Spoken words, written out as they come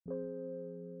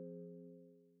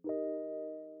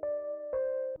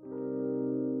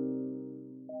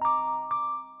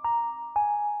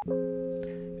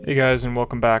Hey guys, and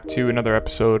welcome back to another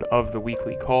episode of The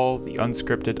Weekly Call, the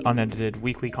unscripted, unedited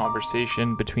weekly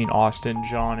conversation between Austin,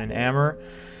 John, and Amber.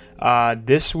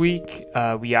 This week,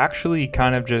 we actually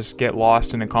kind of just get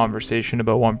lost in a conversation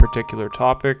about one particular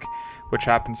topic, which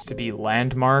happens to be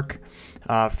Landmark.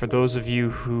 For those of you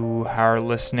who are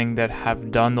listening that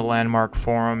have done the Landmark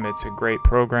Forum, it's a great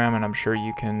program, and I'm sure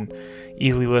you can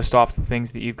easily list off the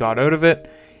things that you've got out of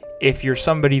it. If you're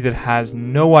somebody that has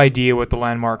no idea what the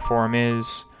Landmark Forum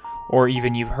is, or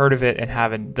even you've heard of it and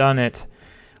haven't done it,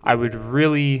 I would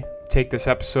really take this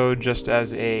episode just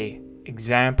as a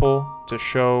example to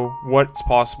show what's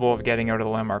possible of getting out of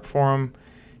the Landmark Forum,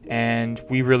 and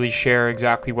we really share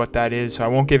exactly what that is, so I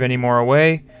won't give any more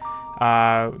away.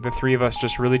 The three of us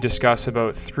just really discuss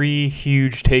about three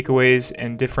huge takeaways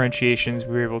and differentiations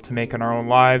we were able to make in our own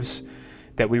lives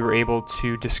that we were able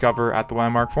to discover at the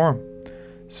Landmark Forum.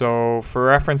 So for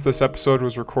reference, this episode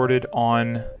was recorded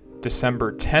on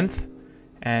December 10th,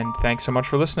 and thanks so much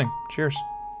for listening. Cheers.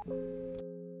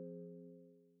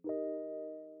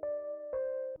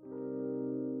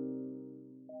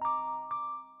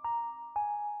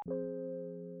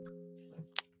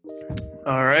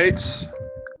 All right,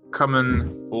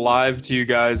 coming live to you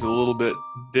guys a little bit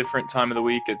different time of the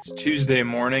week. It's Tuesday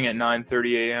morning at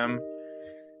 9:30 a.m.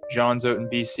 John's out in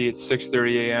BC at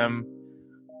 6:30 a.m.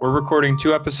 We're recording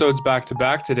two episodes back to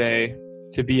back today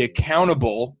to be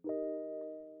accountable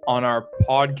on our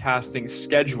podcasting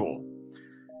schedule.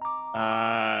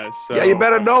 Yeah, you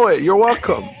better know it. You're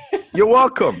welcome. You're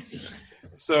welcome.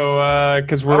 So,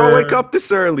 because I don't wake up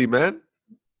this early, man.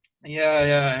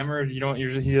 Yeah. Emmer, he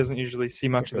doesn't usually see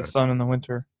much of the sun in the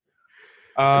winter.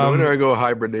 In the winter, I go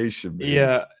hibernation. Man.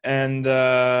 Yeah,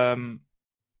 and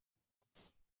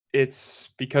it's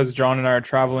because John and I are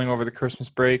traveling over the Christmas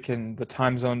break, and the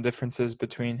time zone differences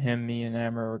between him, me, and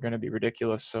Amber are going to be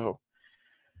ridiculous. So,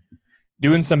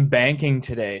 doing some banking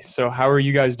today. So, how are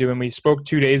you guys doing? We spoke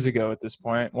 2 days ago at this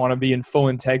point. Want to be in full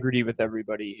integrity with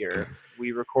everybody here.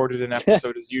 We recorded an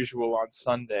episode as usual on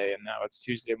Sunday, and now it's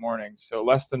Tuesday morning. So,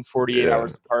 less than 48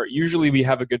 hours apart. Usually, we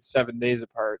have a good 7 days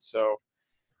apart. So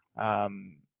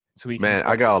we can. Man,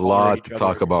 I got a lot to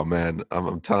talk about, man.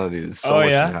 I'm telling you, there's so much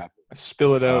to happen.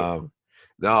 Spill it out.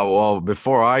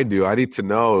 Before I do, I need to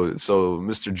know. So,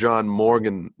 Mr. John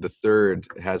Morgan III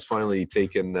has finally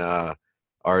taken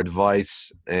our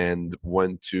advice and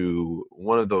went to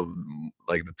one of the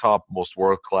top most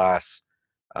world-class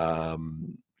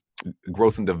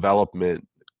growth and development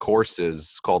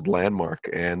courses called Landmark.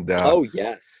 And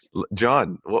yes,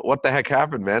 John, what the heck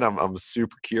happened, man? I'm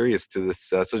super curious to this.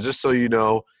 So just so you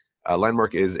know,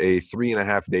 Landmark is a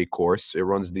 3.5-day course. It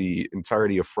runs the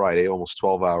entirety of Friday, almost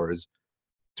 12 hours,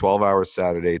 12 hours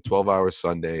Saturday, 12 hours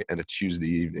Sunday, and a Tuesday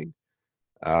evening.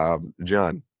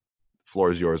 John,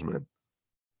 floor is yours, man.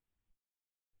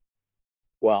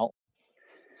 Well,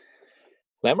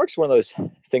 Landmark's one of those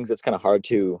things that's kind of hard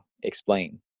to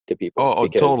explain to people. Oh,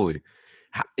 totally.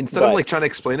 Instead of trying to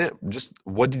explain it, just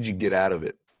what did you get out of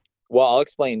it? Well, I'll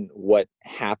explain what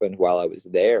happened while I was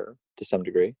there to some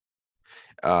degree.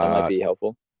 That might be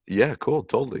helpful. Yeah, cool,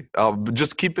 totally. But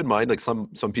just keep in mind,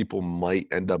 some people might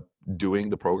end up doing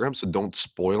the program, so don't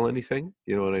spoil anything.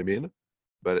 You know what I mean?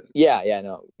 But no,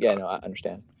 I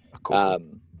understand. Cool.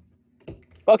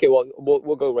 Okay, well,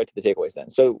 we'll go right to the takeaways then.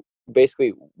 So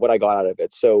basically, what I got out of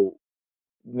it. So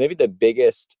maybe the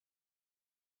biggest.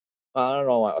 I don't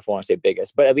know if I want to say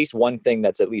biggest, but at least one thing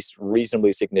that's at least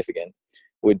reasonably significant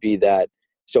would be that.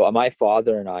 So my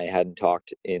father and I hadn't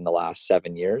talked in the last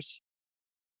 7 years.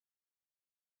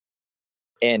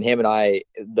 And him and I,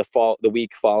 the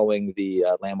week following the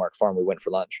Landmark Farm, we went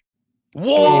for lunch.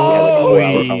 Whoa! We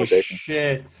had a 4-hour conversation.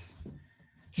 Shit,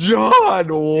 John, what?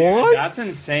 Dude, that's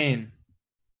insane,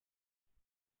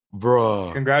 bro.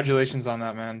 Congratulations on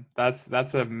that, man.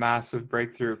 That's a massive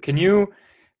breakthrough. Can you,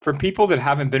 for people that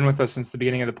haven't been with us since the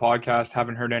beginning of the podcast,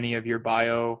 haven't heard any of your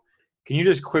bio, can you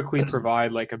just quickly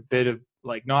provide a bit of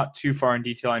not too far in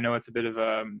detail? I know it's a bit of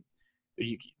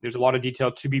there's a lot of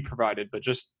detail to be provided, but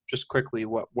just quickly,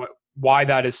 why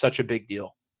that is such a big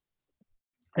deal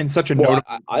and such a notable.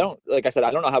 I don't, like I said, I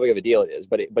don't know how big of a deal it is,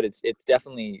 but it's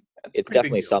definitely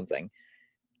something.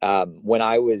 When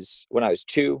I was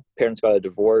 2, parents got a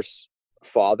divorce.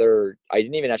 Father, I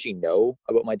didn't even actually know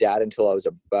about my dad until I was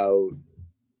about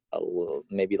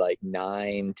maybe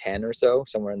 9, 10 or so,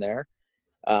 somewhere in there.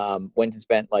 Went and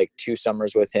spent 2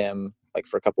 summers with him,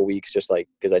 for a couple of weeks, just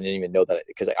because I didn't even know that,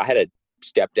 because I had a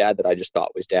stepdad that I just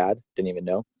thought was dad, didn't even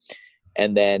know.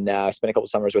 And then I spent a couple of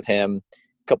summers with him.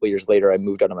 A couple of years later, I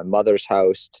moved out of my mother's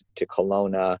house to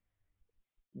Kelowna.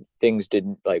 things did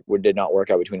not work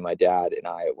out between my dad and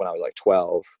I when I was like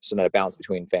 12. So then it bounced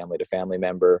between family to family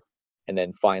member, and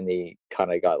then finally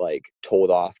kind of got like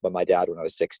told off by my dad when I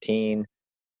was 16,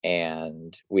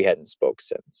 and we hadn't spoke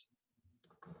since.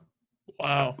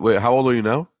 Wow. Wait, how old are you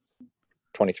now?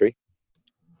 23.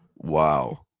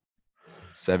 Wow.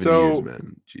 7 So- years,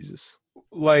 man. Jesus.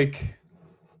 Like,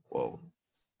 Whoa.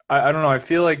 I don't know. I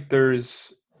feel like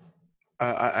there's,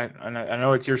 I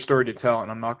know it's your story to tell, and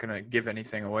I'm not going to give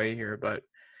anything away here, but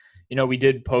we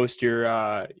did post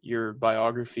your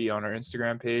biography on our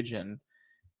Instagram page, and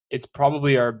it's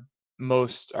probably our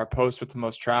post with the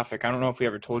most traffic. I don't know if we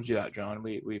ever told you that, John.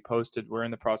 We're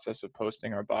in the process of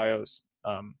posting our bios.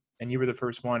 And you were the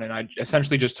first one, and I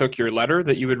essentially just took your letter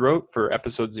that you had wrote for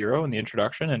episode 0 in the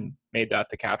introduction and made that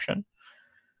the caption.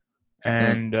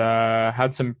 And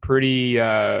had some pretty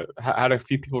had a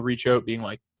few people reach out being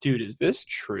like, dude, is this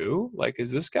true? Like,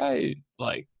 is this guy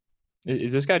telling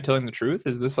the truth?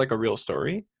 Is this like a real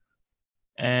story?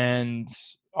 And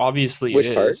obviously Which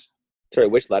it part? is. Sorry,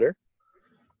 which letter?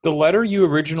 The letter you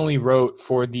originally wrote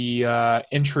for the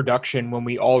introduction when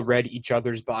we all read each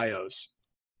other's bios.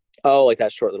 Oh, like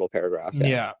that short little paragraph.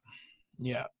 Yeah.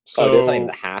 So there's not even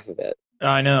the half of it.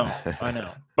 I know.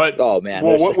 But Oh man.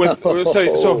 well,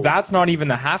 so if that's not even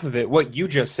the half of it, what you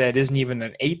just said isn't even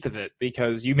an eighth of it,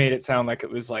 because you made it sound like it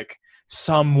was like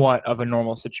somewhat of a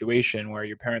normal situation where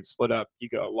your parents split up, you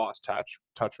lost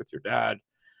touch with your dad.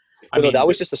 No, that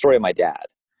was just the story of my dad.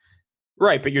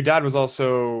 Right, but your dad was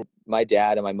also... My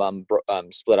dad and my mom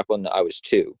split up when I was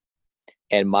 2,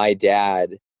 and my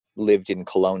dad lived in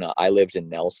Kelowna. I lived in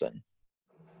Nelson.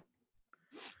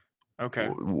 Okay.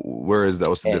 Where is that?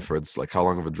 What's the difference? Like, how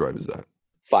long of a drive is that?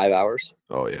 5 hours.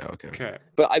 Oh yeah, okay. Okay.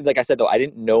 But like I said though, I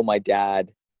didn't know my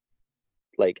dad.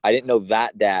 Like, I didn't know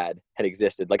that dad had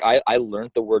existed. Like, I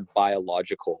learned the word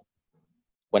biological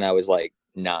when I was like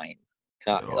 9.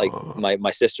 Like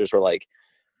my sisters were like,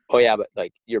 oh yeah, but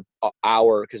like you're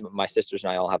because my sisters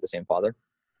and I all have the same father.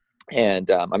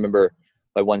 And I remember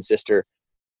my one sister,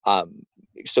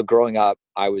 so growing up,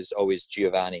 I was always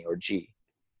Giovanni or G.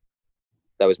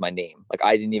 That was my name. Like,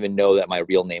 I didn't even know that my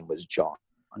real name was John.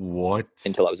 What?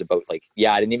 Until I was about I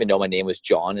didn't even know my name was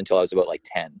John until I was about like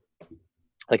 10,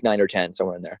 like 9 or 10,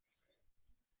 somewhere in there.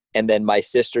 And then my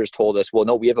sisters told us, well,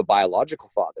 no, we have a biological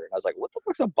father. And I was like, what the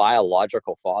fuck's a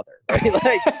biological father? Right?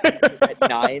 Like at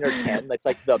 9 or 10, that's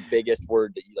like the biggest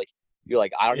word that you're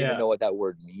like, I don't even know what that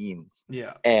word means.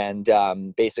 Yeah. And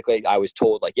basically I was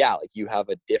told like, yeah, like you have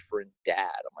a different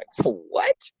dad. I'm like,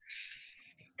 what?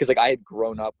 Because like I had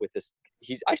grown up with this.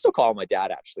 I still call him my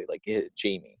dad, actually, like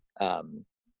Jamie. For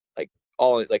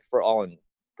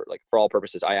all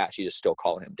purposes, I actually just still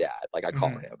call him dad. Like I call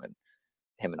him, and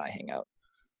him and I hang out.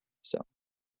 So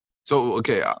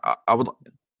okay, I would.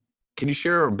 Can you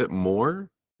share a bit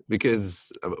more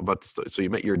about the story? So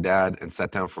you met your dad and sat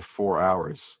down for 4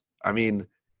 hours. I mean,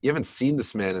 you haven't seen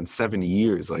this man in 7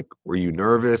 years. Like, were you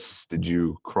nervous? Did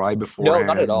you cry beforehand?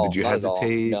 No, not at all. Did you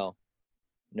hesitate?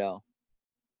 No.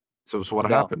 So what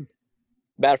happened?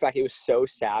 Matter of fact, it was so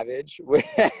savage when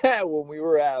we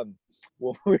were at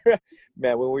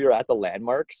the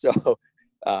Landmark. So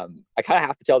I kind of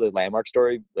have to tell the Landmark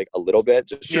story like a little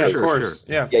bit. Sure.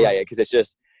 Yeah. Because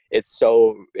it's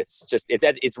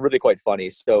really quite funny.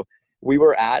 So we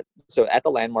were at the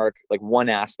Landmark. Like, one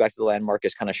aspect of the Landmark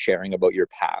is kind of sharing about your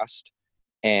past,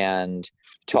 and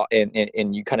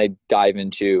you kind of dive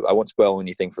into. I won't spoil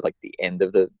anything for like the end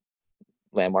of the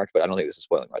Landmark, but I don't think this is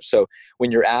spoiling much. So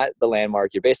when you're at the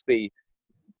Landmark, you're basically,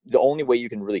 the only way you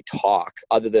can really talk,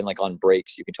 other than like on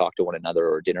breaks, you can talk to one another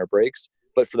or dinner breaks.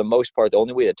 But for the most part, the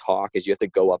only way to talk is you have to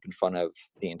go up in front of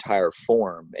the entire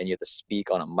forum, and you have to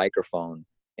speak on a microphone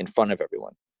in front of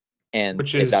everyone. And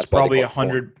which is that's probably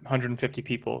 150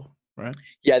 people, right?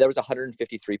 Yeah, there was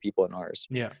 153 people in ours.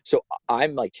 Yeah. So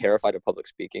I'm like terrified of public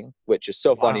speaking, which is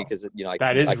so funny because I can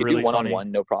really do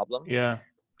one-on-one, no problem. Yeah.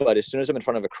 But as soon as I'm in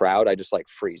front of a crowd, I just like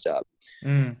freeze up.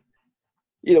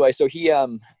 Either way, so he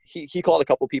called a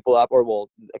couple people up,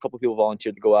 a couple people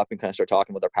volunteered to go up and kind of start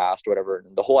talking about their past or whatever.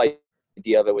 And the whole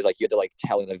idea of it was like you had to like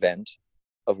tell an event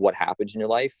of what happened in your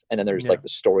life, and then there's like the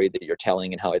story that you're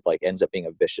telling and how it like ends up being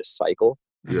a vicious cycle.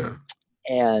 Yeah.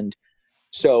 And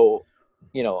so,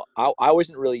 I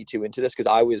wasn't really too into this because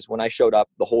when I showed up,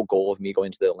 the whole goal of me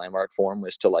going to the Landmark Forum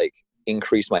was to like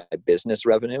increase my business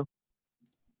revenue.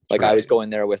 Like I was going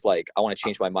there with like, I want to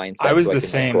change my mindset. I was the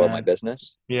same, grow my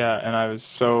business. Yeah. And I was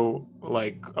so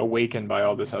like awakened by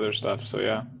all this other stuff. So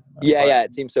yeah. Yeah.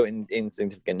 It seems so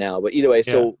insignificant now, but either way,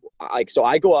 so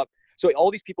I go up. So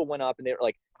all these people went up and they were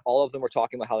like, all of them were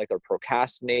talking about how like they're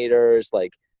procrastinators.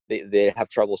 Like they have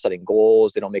trouble setting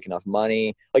goals. They don't make enough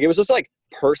money. Like, it was just like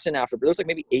person after, there was like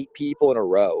maybe 8 people in a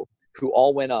row who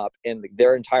all went up, and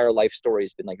their entire life story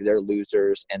has been like they're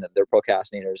losers and they're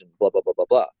procrastinators and blah, blah, blah, blah,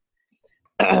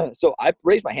 blah. So I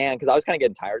raised my hand because I was kind of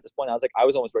getting tired at this point. I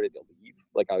was almost ready to leave.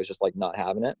 Like, I was just like not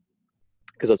having it,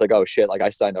 because I was like, oh shit, like I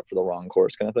signed up for the wrong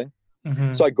course kind of thing.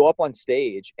 Mm-hmm. So I go up on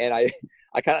stage, and I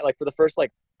kind of like, for the first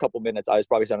like couple minutes, I was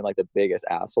probably sounding like the biggest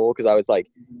asshole, because I was like,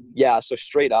 yeah, so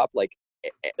straight up, like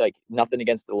nothing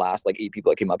against the last like 8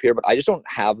 people that came up here, but I just don't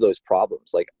have those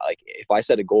problems. Like if I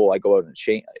set a goal, I go out and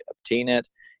obtain it.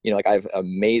 You know, like I have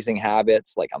amazing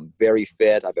habits. Like, I'm very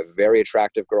fit. I have a very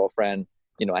attractive girlfriend.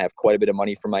 You know, I have quite a bit of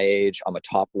money for my age. I'm a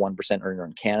top 1% earner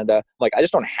in Canada. Like, I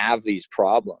just don't have these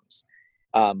problems.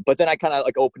 But then I kind of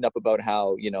like opened up about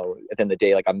how, you know, at the end of the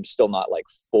day, like, I'm still not like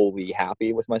fully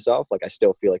happy with myself. Like, I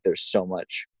still feel like there's so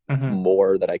much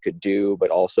more that I could do, but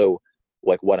also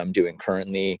like what I'm doing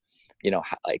currently, you know,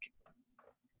 like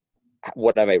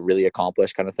what have I really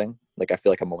accomplished kind of thing. Like, I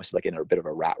feel like I'm almost like in a bit of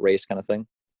a rat race kind of thing.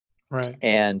 Right.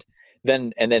 And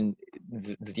then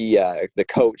the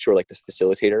coach, or like the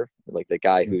facilitator, like the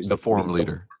guy who's the forum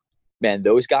leader, man,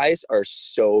 those guys are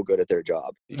so good at their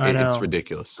job. It's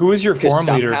ridiculous. Who is your forum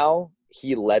leader? Somehow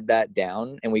he led that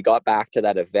down, and we got back to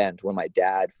that event when my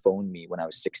dad phoned me when I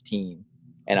was 16,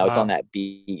 and I was on that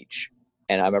beach,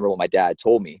 and I remember what my dad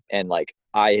told me, and like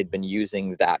I had been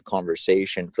using that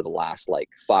conversation for the last like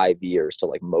 5 years to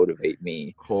like motivate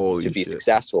me to be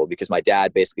successful, because my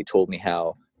dad basically told me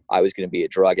how I was going to be a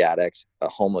drug addict, a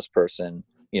homeless person,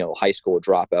 you know, high school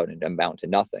dropout, and amount to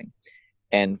nothing.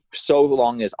 And so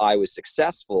long as I was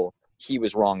successful, he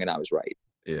was wrong and I was right.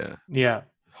 Yeah. Yeah.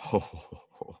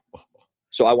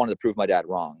 So I wanted to prove my dad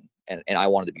wrong, and I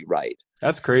wanted to be right.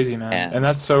 That's crazy, man. And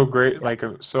that's so great. Yeah. Like,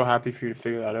 I'm so happy for you to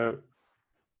figure that out.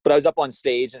 But I was up on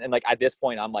stage, and like at this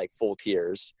point I'm like full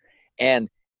tears, and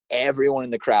everyone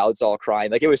in the crowd's all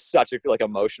crying. Like, it was such a like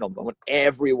emotional moment.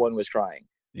 Everyone was crying.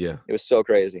 Yeah. It was so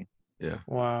crazy. Yeah.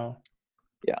 Wow.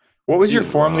 Yeah. What was your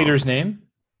forum leader's name?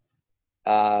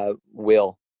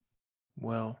 Will.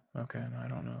 Okay. No, I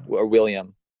don't know. Or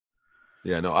William.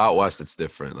 Yeah, no, out west it's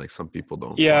different. Like, some people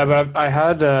don't. Yeah, but I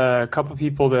had a couple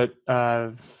people that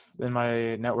in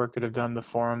my network that have done the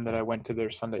forum that I went to their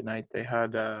Sunday night. They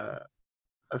had a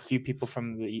few people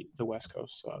from the West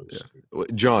Coast. So I was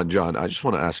John, I just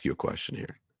want to ask you a question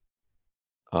here.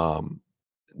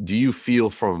 Do you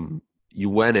feel you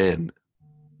went in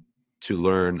to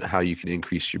learn how you can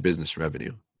increase your business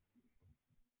revenue,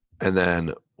 and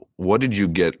then what did you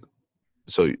get?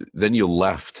 So then you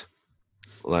left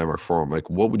Landmark Forum. Like,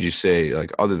 what would you say,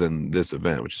 like, other than this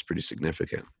event, which is pretty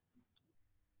significant,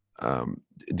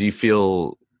 do you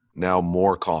feel now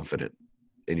more confident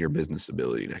in your business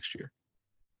ability next year?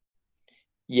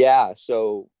 Yeah,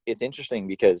 so it's interesting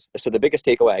because the biggest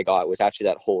takeaway I got was actually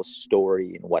that whole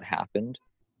story and what happened.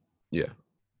 Yeah.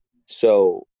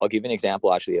 So I'll give you an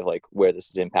example actually of like where this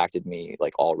has impacted me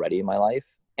like already in my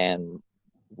life, and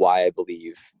why I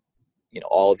believe, you know,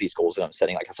 all of these goals that I'm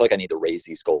setting, like I feel like I need to raise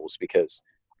these goals, because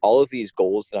all of these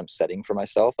goals that I'm setting for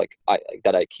myself, like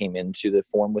that I came into the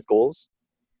forum with goals,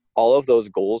 all of those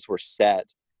goals were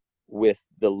set with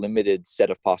the limited set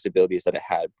of possibilities that I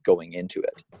had going into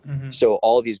it. Mm-hmm. So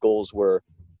all of these goals were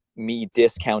me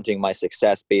discounting my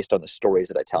success based on the stories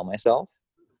that I tell myself.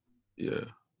 Yeah.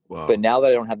 Wow. But now that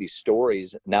I don't have these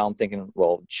stories, now I'm thinking,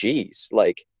 well, geez,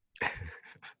 like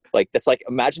that's like,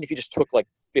 imagine if you just took like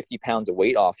 50 pounds of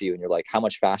weight off you and you're like, how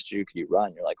much faster could you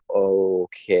run? You're like,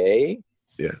 okay.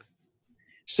 Yeah.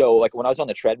 So like when I was on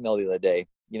the treadmill the other day,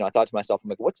 you know, I thought to myself, I'm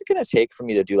like, what's it going to take for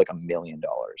me to do like $1 million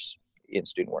in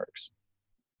Student Works?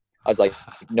 I was like,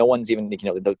 no one's even, you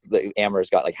know, the Amber's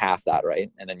got like half that,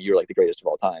 right? And then you're like the greatest of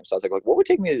all time. So I was like, what would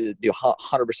take me to do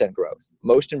 100% growth,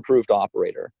 most improved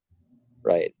operator,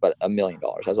 right? But $1 million.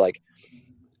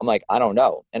 I'm like, I don't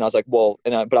know. And I was like, well,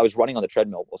 but I was running on the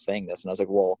treadmill while saying this. And I was like,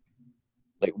 well,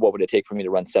 like, what would it take for me to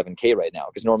run 7K right now?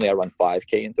 Because normally I run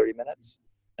 5K in 30 minutes.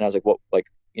 And I was like, what, like,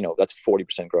 you know, that's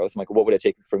 40% growth. I'm like, what would it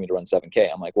take for me to run 7K?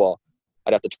 I'm like, well,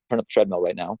 I'd have to turn up the treadmill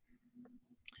right now,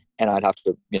 and I'd have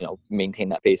to, you know, maintain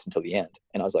that pace until the end.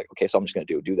 And I was like, okay, so I'm just going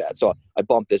to do that. So I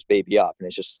bumped this baby up, and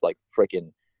it's just like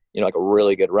freaking, you know, like a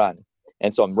really good run.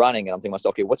 And so I'm running, and I'm thinking to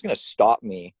myself, okay, what's going to stop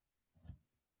me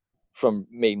from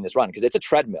making this run? Because it's a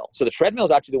treadmill. So the treadmill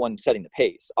is actually the one setting the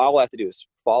pace. All I have to do is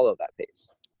follow that pace.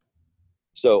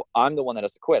 So I'm the one that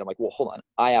has to quit. I'm like, well, hold on.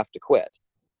 I have to quit.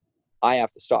 I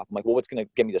have to stop. I'm like, well, what's going to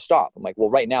get me to stop? I'm like, well,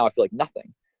 right now I feel like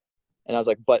nothing. And I was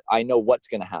like, but I know what's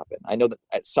going to happen. I know that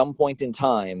at some point in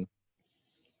time,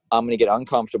 I'm going to get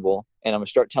uncomfortable, and I'm going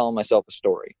to start telling myself a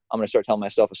story. I'm going to start telling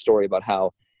myself a story about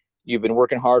how you've been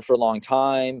working hard for a long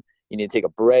time. You need to take a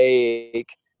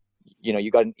break. You know,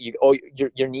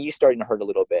 your knee's starting to hurt a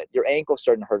little bit. Your ankle's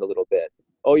starting to hurt a little bit.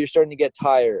 Oh, you're starting to get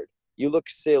tired. You look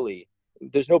silly.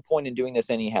 There's no point in doing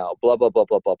this anyhow. Blah, blah, blah,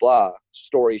 blah, blah, blah.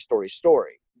 Story.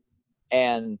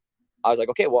 And I was like,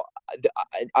 okay, well,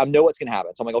 I know what's going to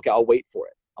happen. So I'm like, okay, I'll wait for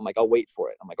it. I'm like,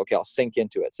 okay, I'll sink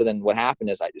into it. So then what happened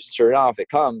is I just, sure enough, it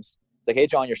comes. It's like, hey,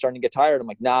 John, you're starting to get tired. I'm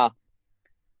like, nah,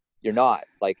 you're not.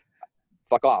 Like,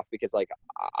 fuck off. Because like,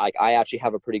 I actually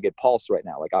have a pretty good pulse right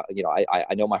now. Like,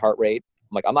 I know my heart rate.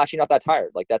 I'm like, I'm actually not that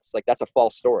tired. That's a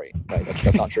false story. Right?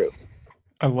 That's not true.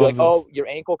 I love like, this. oh, your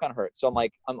ankle kind of hurts. So I'm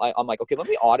like, okay, let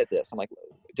me audit this. I'm like,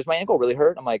 does my ankle really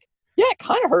hurt? I'm like, yeah, it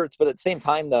kind of hurts. But at the same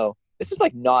time though, this is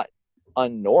like not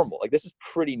unnormal. Like this is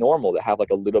pretty normal to have like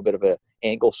a little bit of a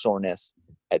ankle soreness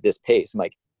at this pace. I'm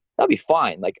like, that'll be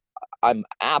fine. Like I'm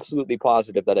absolutely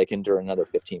positive that I can endure another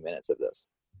 15 minutes of this.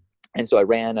 And so I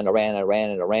ran. And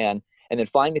then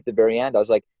finally at the very end, I was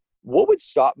like, what would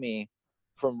stop me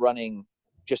from running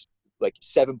just like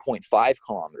 7.5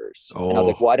 kilometers? And I was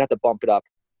like, well, I'd have to bump it up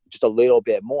just a little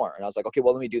bit more. And I was like, okay,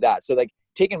 well, let me do that. So like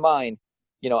take in mind,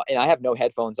 you know, and I have no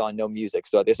headphones on, no music.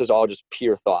 So this is all just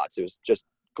pure thoughts. It was just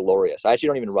glorious. I actually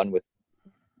don't even run with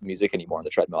music anymore on the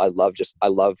treadmill. I love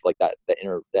like that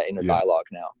inner dialogue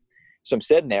now. So I'm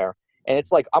sitting there and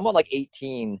it's like, I'm on like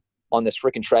 18 on this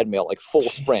freaking treadmill, like full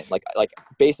sprint, like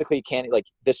basically can't, like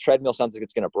this treadmill sounds like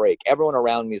it's going to break. Everyone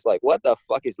around me is like, what the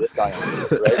fuck is this guy on?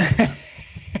 Right?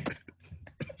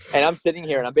 And I'm sitting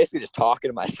here and I'm basically just talking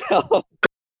to myself.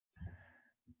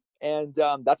 And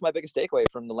that's my biggest takeaway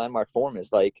from the Landmark Forum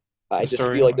is like, I just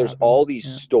feel like there's all these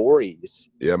stories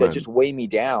that just weigh me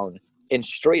down. And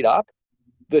straight up,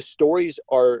 the stories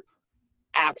are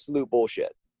absolute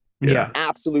bullshit. Yeah.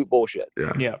 Absolute bullshit.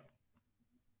 Yeah.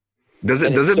 Does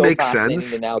it so make fascinating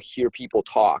sense to now hear people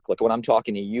talk? Like when I'm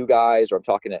talking to you guys or I'm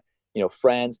talking to, you know,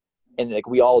 friends, and like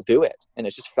we all do it. And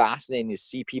it's just fascinating to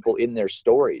see people in their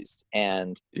stories.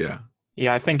 And yeah,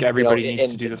 I think everybody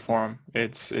needs to do the forum.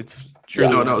 It's true.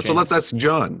 No. So let's ask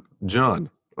John.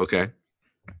 John, okay.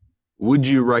 Would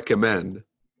you recommend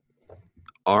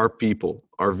our people,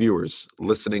 our viewers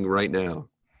listening right now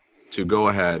to go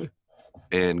ahead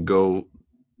and go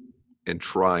and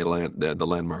try the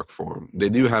Landmark Forum? They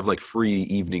do have like free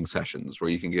evening sessions where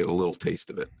you can get a little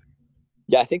taste of it.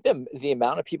 Yeah, I think the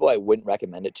amount of people I wouldn't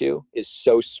recommend it to is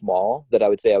so small that I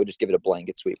would say I would just give it a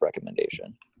blanket sweep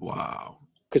recommendation. Wow.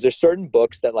 Because there's certain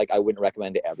books that like I wouldn't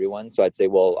recommend to everyone. So I'd say,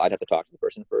 well, I'd have to talk to the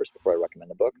person first before I recommend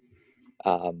the book.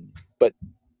 But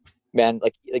man,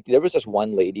 like there was this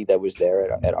one lady that was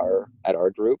there at our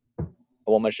group. I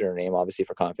won't mention her name, obviously,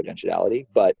 for confidentiality.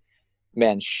 But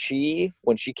man,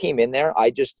 when she came in there,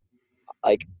 I just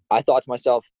like I thought to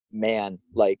myself, man,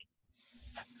 like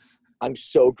I'm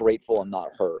so grateful I'm not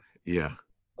her. Yeah.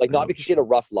 Like not because she had a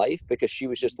rough life, because she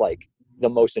was just like the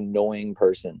most annoying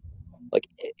person. Like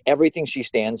everything she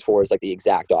stands for is like the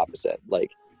exact opposite.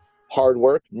 Like hard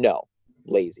work, no.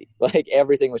 Lazy. Like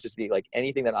everything was just like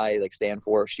anything that I like stand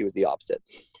for, she was the opposite.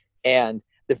 And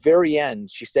the very end,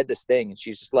 she said this thing and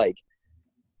she's just like,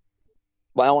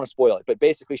 well, I don't want to spoil it, but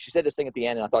basically she said this thing at the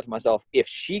end and I thought to myself, if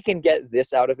she can get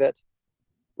this out of it,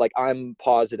 like I'm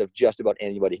positive just about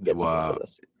anybody can get something out of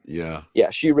this. Yeah. Yeah.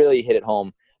 She really hit it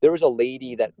home. There was a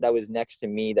lady that was next to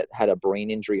me that had a brain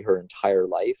injury her entire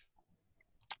life.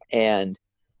 And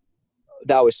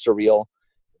that was surreal.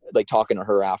 Like talking to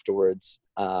her afterwards.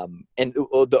 And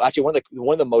actually one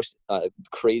of the most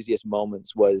craziest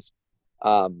moments was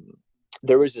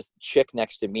there was this chick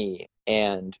next to me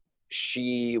and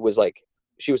she was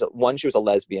a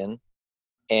lesbian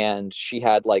and she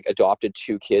had like adopted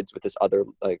 2 kids with this other,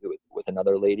 like with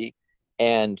another lady.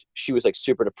 And she was like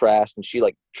super depressed and she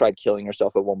like tried killing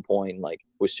herself at one point and like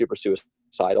was super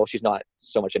suicidal. She's not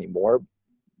so much anymore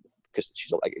because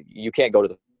she's like, you can't go to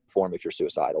the forum if you're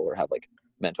suicidal or have like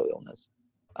mental illness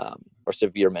or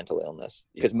severe mental illness,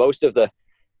 because most of the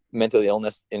mental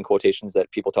illness in quotations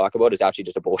that people talk about is actually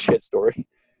just a bullshit story,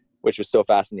 which was so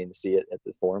fascinating to see it at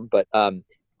the forum. But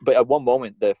at one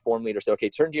moment the forum leader said, okay,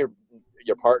 turn to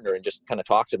your partner and just kind of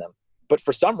talk to them. But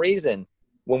for some reason,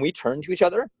 when we turned to each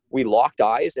other, we locked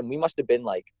eyes and we must have been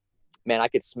like, man, I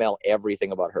could smell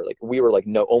everything about her. Like we were like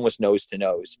almost nose to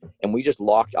nose, and we just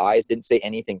locked eyes, didn't say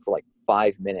anything for like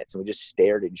 5 minutes, and we just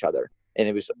stared at each other. And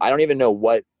it was, I don't even know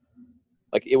what,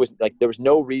 like it was like there was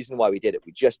no reason why we did it.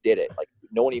 We just did it. Like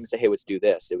no one even said, hey, let's do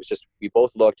this. It was just we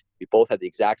both looked, we both had the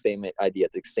exact same idea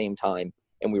at the same time,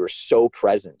 and we were so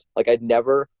present. Like I'd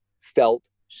never felt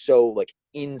so like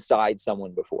inside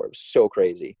someone before. It was so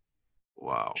crazy.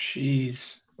 Wow.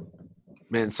 Jeez.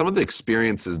 Man, some of the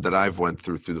experiences that I've went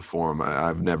through the forum,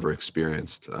 I've never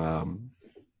experienced.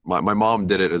 My mom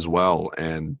did it as well,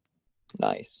 and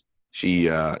Nice.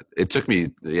 It took I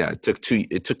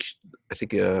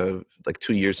think like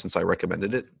 2 years since I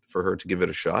recommended it for her to give it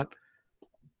a shot.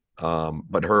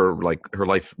 But her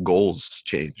life goals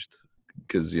changed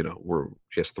because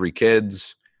she has 3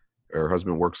 kids. Her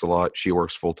husband works a lot. She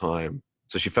works full time.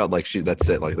 So she felt like that's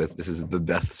it. Like this is the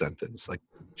death sentence. Like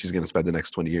she's going to spend the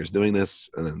next 20 years doing this,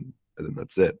 and then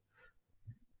that's it.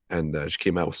 And she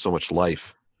came out with so much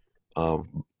life.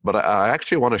 But I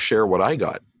actually want to share what I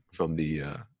got from the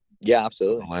yeah,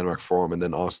 absolutely, Landmark Forum, and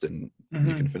then Austin,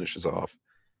 you can finish us off.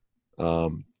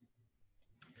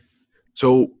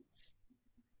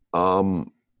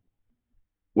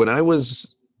 When I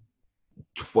was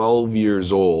 12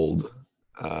 years old,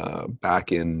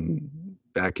 back in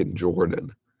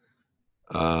Jordan.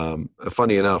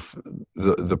 Funny enough,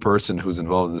 the person who's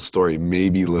involved in the story may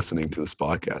be listening to this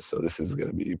podcast, so this is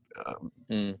going to be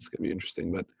it's going to be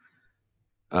interesting. But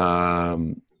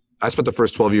I spent the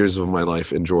first 12 years of my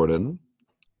life in Jordan,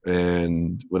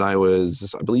 and when I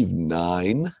was, I believe,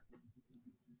 9,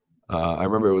 I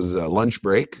remember it was a lunch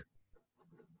break,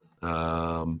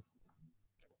 and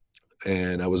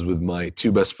I was with my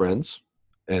 2 best friends.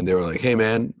 And they were like, "Hey,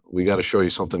 man, we got to show you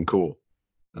something cool.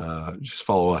 Just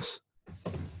follow us."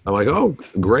 I'm like, "Oh,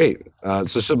 great."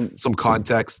 So some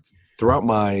context throughout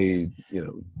my,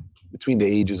 between the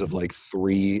ages of like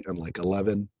 3 and like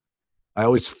 11, I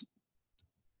always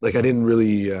I didn't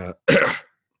really,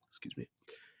 excuse me.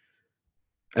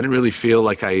 I didn't really feel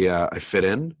like I fit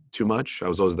in too much. I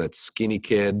was always that skinny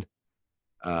kid,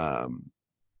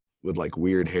 with like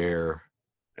weird hair,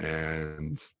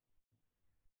 and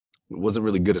wasn't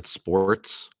really good at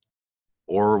sports,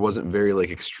 or wasn't very like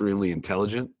extremely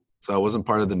intelligent. So I wasn't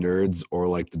part of the nerds or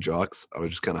like the jocks. I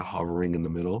was just kind of hovering in the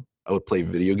middle. I would play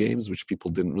video games, which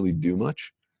people didn't really do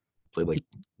much. Played like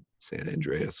San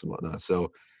Andreas and whatnot.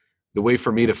 So the way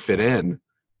for me to fit in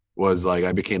was like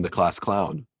I became the class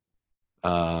clown.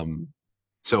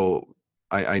 So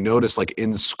I noticed like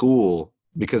in school,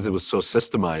 because it was so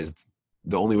systemized,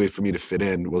 the only way for me to fit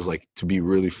in was like to be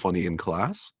really funny in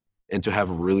class and to have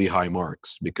really high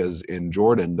marks. Because in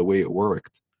Jordan, the way it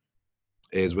worked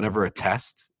is whenever a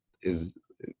test is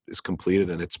completed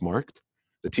and it's marked,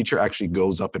 the teacher actually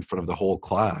goes up in front of the whole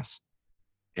class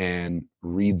and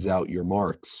reads out your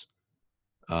marks,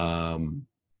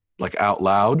 like out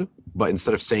loud. But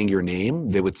instead of saying your name,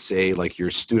 they would say like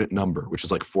your student number, which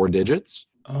is like 4 digits.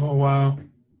 Oh, wow.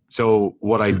 So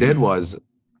what I did was,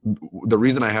 the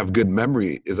reason I have good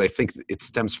memory is I think it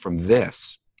stems from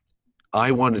this.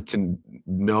 I wanted to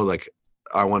know, like,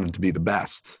 I wanted to be the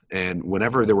best. And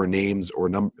whenever there were names or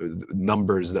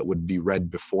numbers that would be read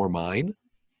before mine,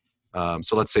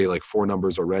 so let's say like 4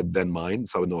 numbers are read, then mine.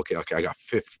 So I would know, okay, I got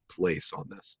 5th place on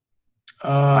this.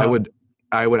 I would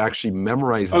actually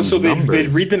memorize these numbers. They'd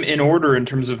read them in order in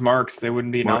terms of marks. They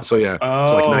wouldn't be so yeah.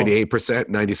 So like 98%,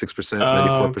 96%,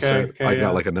 94%. Okay, I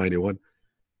got like a 91.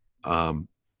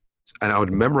 And I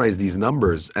would memorize these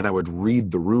numbers, and I would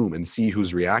read the room and see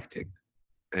who's reacting.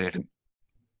 And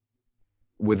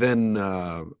within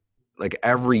like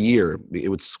every year, it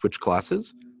would switch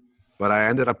classes. But I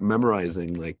ended up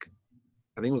memorizing like,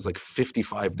 I think it was like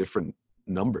 55 different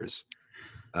numbers.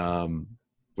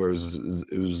 Whereas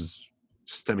it was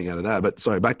stemming out of that. But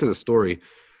sorry, back to the story.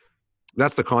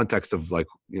 That's the context of like,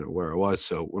 where I was.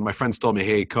 So when my friends told me,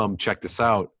 "Hey, come check this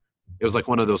out," it was like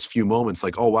one of those few moments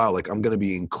like, oh, wow, like I'm going to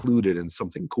be included in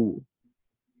something cool.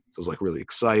 So I was like really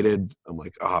excited. I'm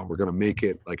like, we're going to make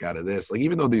it like out of this. Like,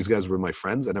 even though these guys were my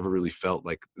friends, I never really felt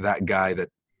like that guy that,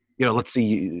 let's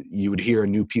see, you would hear a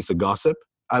new piece of gossip.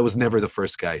 I was never the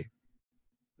first guy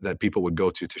that people would go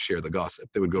to share the gossip.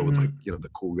 They would go with like, the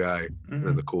cool guy and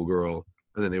then the cool girl.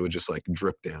 And then they would just like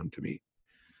drip down to me.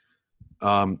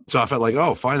 So I felt like,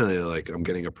 oh, finally, like I'm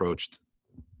getting approached,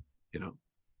 We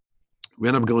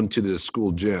ended up going to the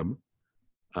school gym,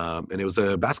 and it was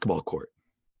a basketball court.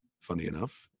 Funny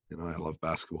enough, I love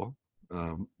basketball,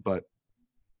 but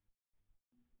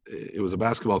it was a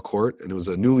basketball court, and it was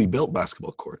a newly built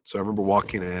basketball court. So I remember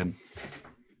walking in.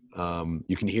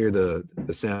 You can hear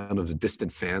the sound of the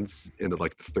distant fans in the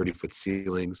 30-foot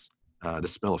ceilings, the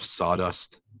smell of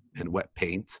sawdust and wet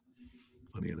paint.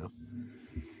 Funny enough.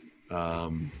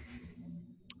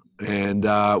 And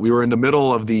we were in the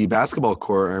middle of the basketball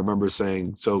court. I remember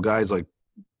saying, "So guys, like,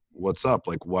 what's up?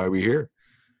 Like, why are we here?"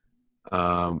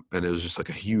 And it was just like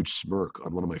a huge smirk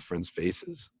on one of my friends'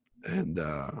 faces. And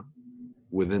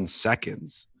within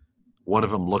seconds, one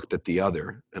of them looked at the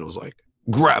other and was like,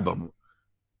 "Grab him."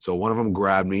 So one of them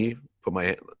grabbed me,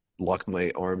 locked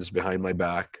my arms behind my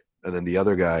back, and then the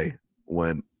other guy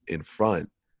went in front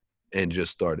and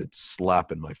just started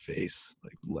slapping my face,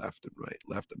 like left and right,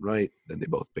 left and right. Then they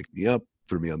both picked me up,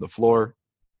 threw me on the floor,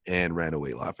 and ran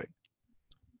away laughing.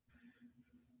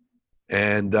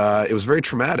 And it was very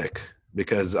traumatic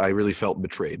because I really felt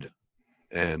betrayed,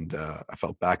 and I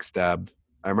felt backstabbed.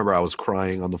 I remember I was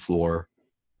crying on the floor,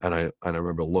 and I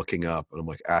remember looking up and I'm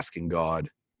like asking God,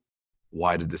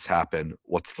 why did this happen?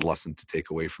 What's the lesson to take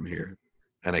away from here?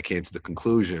 And I came to the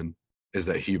conclusion is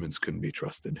that humans couldn't be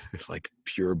trusted. Like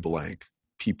pure blank.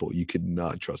 People, you could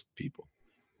not trust people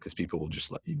because people will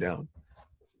just let you down.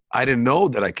 I didn't know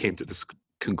that I came to this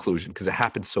conclusion because it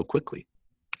happened so quickly,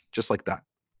 just like that.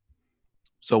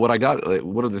 So what I got, like,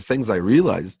 one of the things I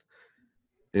realized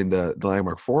in the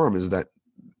Landmark Forum is that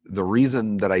the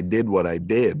reason that I did what I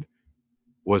did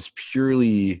was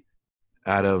purely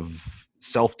out of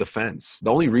self-defense.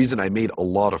 The only reason I made a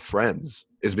lot of friends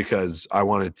is because I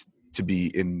wanted to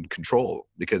be in control.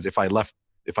 Because if I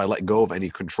let go of any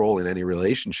control in any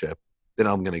relationship, then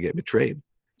I'm going to get betrayed.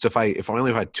 So if I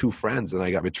only had 2 friends and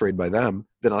I got betrayed by them,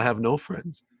 then I'll have no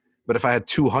friends. But if I had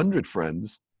 200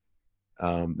 friends,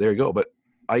 there you go. But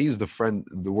I use the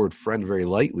word friend very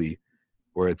lightly,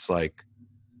 where it's like,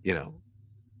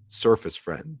 surface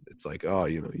friend. It's like, oh,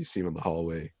 you see him in the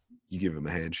hallway, you give him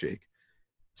a handshake.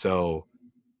 So,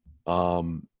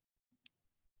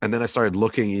 and then I started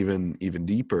looking even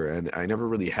deeper, and I never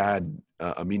really had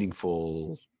a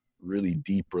meaningful, really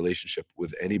deep relationship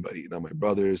with anybody. Not my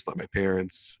brothers, not my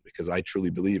parents, because I truly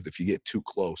believed if you get too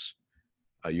close,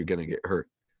 you're gonna get hurt.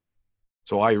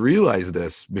 So I realized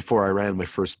this before I ran my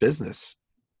first business,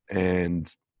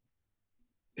 and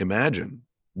imagine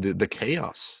the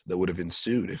chaos that would have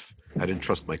ensued if I didn't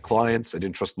trust my clients, I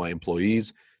didn't trust my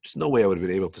employees. There's no way I would have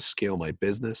been able to scale my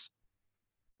business.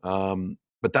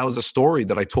 But that was a story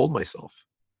that I told myself.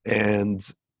 And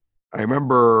I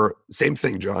remember, same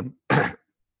thing, John.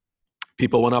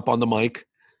 People went up on the mic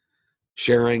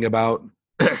sharing about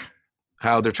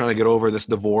how they're trying to get over this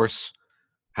divorce,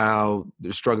 how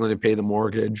they're struggling to pay the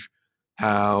mortgage,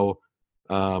 how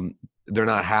they're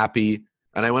not happy.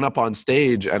 And I went up on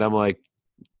stage and I'm like,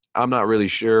 I'm not really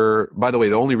sure. By the way,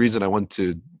 the only reason I went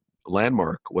to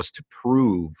Landmark was to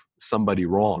prove somebody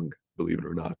wrong, believe it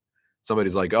or not.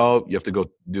 Somebody's like, oh, you have to go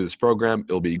do this program.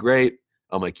 It'll be great.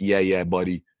 I'm like, yeah,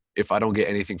 buddy. If I don't get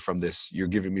anything from this, you're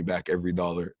giving me back every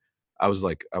dollar. I was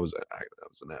an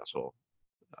asshole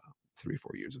 3 or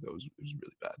 4 years ago. It was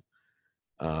really bad.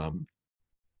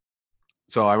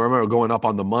 So I remember going up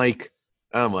on the mic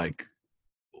and I'm like,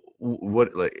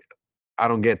 what, like, I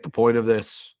don't get the point of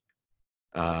this.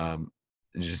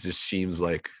 It just seems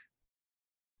like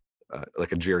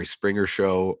a Jerry Springer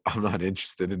show. I'm not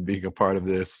interested in being a part of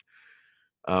this.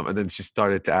 And then she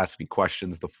started to ask me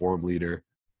questions, the forum leader.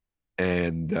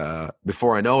 And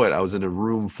before I know it, I was in a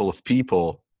room full of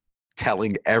people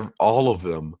telling all of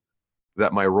them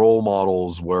that my role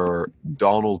models were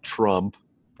Donald Trump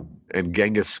and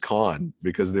Genghis Khan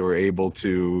because they were able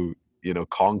to,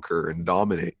 conquer and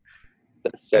dominate.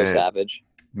 That's so savage.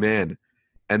 Man.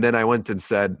 And then I went and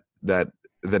said that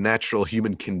the natural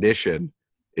human condition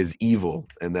is evil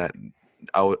and that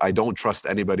I don't trust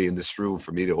anybody in this room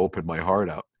for me to open my heart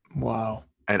out. Wow.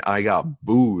 And I got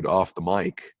booed off the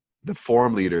mic. The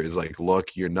forum leader is like,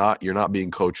 look, you're not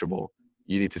being coachable.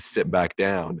 You need to sit back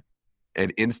down.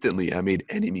 And instantly I made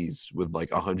enemies with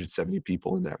like 170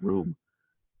 people in that room.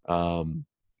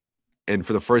 And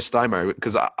for the first time,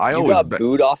 because I always got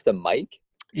booed off the mic.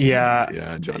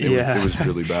 Yeah, John. It was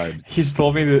really bad. He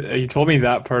told me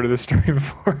that part of the story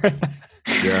before.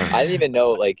 Yeah, I didn't even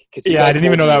know, like, because I didn't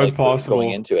even know that was possible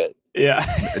going into it.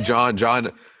 Yeah,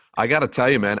 John, I gotta tell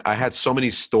you, man, I had so many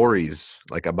stories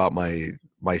like about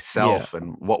myself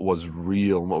and what was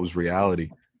real and what was reality.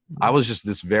 I was just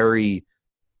the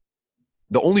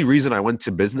only reason I went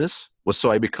to business was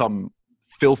so I become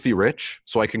filthy rich,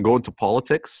 so I can go into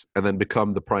politics and then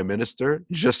become the prime minister,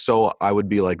 just so I would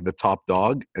be like the top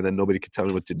dog and then nobody could tell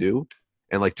me what to do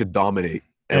and like to dominate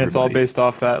everybody. And it's all based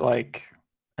off that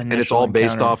and it's all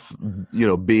based off,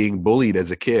 being bullied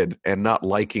as a kid and not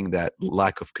liking that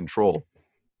lack of control.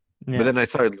 Yeah. But then I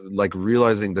started like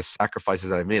realizing the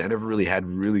sacrifices that I made. I never really had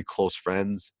really close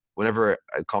friends. Whenever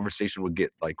a conversation would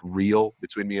get like real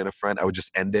between me and a friend, I would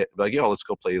just end it. Be like, let's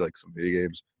go play like some video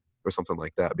games or something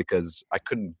like that, because I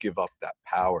couldn't give up that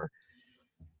power.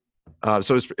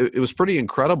 So it was pretty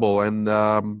incredible.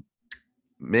 And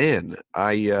man,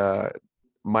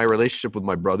 my relationship with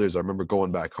my brothers, I remember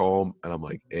going back home and I'm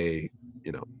like, hey,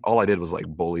 all I did was like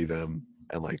bully them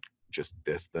and like just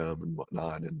diss them and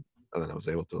whatnot. And then I was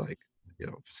able to like,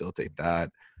 facilitate that.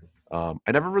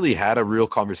 I never really had a real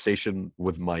conversation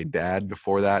with my dad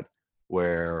before that,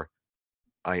 where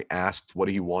I asked what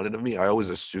he wanted of me, I always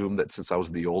assumed that since I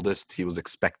was the oldest, he was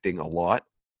expecting a lot.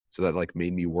 So that like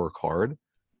made me work hard.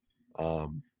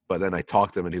 But then I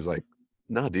talked to him and he was like,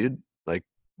 no, dude, like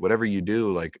whatever you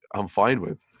do, like I'm fine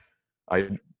with.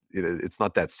 It's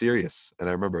not that serious. And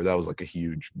I remember that was like a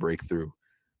huge breakthrough.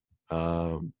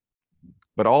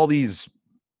 But all these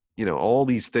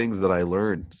things that I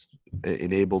learned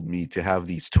enabled me to have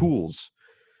these tools,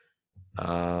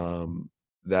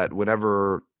 that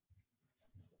whenever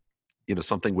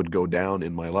something would go down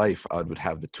in my life, I would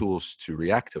have the tools to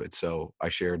react to it. So I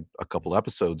shared a couple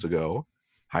episodes ago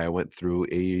how I went through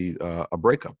a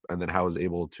breakup, and then how I was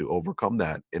able to overcome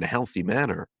that in a healthy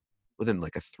manner within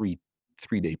like a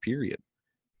three-day period,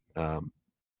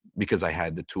 because I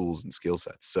had the tools and skill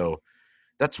sets. So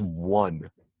that's one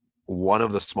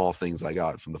of the small things I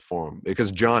got from the forum.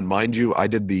 Because John, mind you, I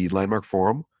did the Landmark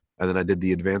Forum, and then I did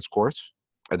the advanced course,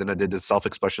 and then I did the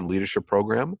self-expression leadership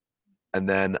program, and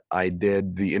then I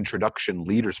did the introduction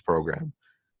leaders program.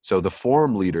 So the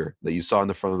forum leader that you saw in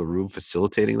the front of the room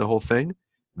facilitating the whole thing,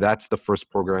 that's the first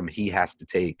program he has to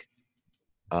take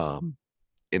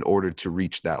in order to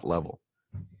reach that level.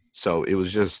 So it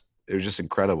was just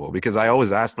incredible, because I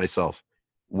always asked myself,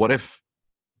 what if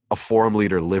a forum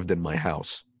leader lived in my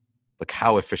house? Like,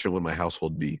 how efficient would my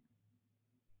household be?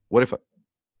 What if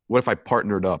I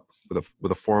partnered up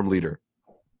with a forum leader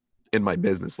in my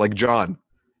business? Like, John,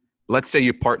 let's say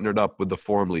you partnered up with the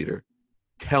forum leader.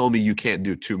 Tell me you can't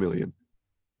do 2 million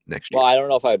next year. Well, I don't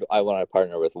know if I want to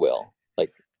partner with Will.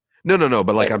 Like, no.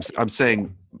 But like, I'm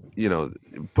saying,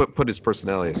 put his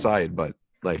personality aside, but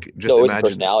like, just no, imagine. His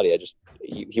personality. I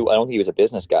don't think he was a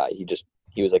business guy. He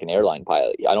was like an airline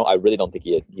pilot. I really don't think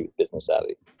he was business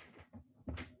savvy.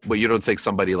 But you don't think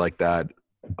somebody like that,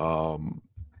 the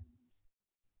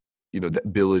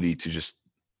ability to just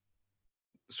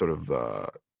sort of.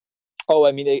 Oh,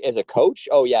 I mean, as a coach?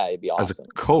 Oh, yeah, it'd be awesome. As a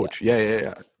coach,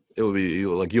 yeah. It would be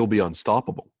like, you'll be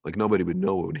unstoppable. Like, nobody would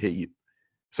know it would hit you.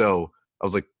 So I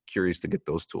was like curious to get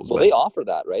those tools. Well, they offer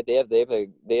that, right? They have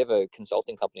a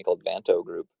consulting company called Vanto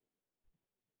Group.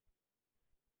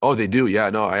 Oh, they do.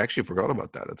 Yeah, no, I actually forgot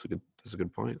about that. That's a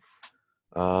good point.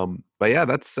 But yeah,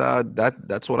 that's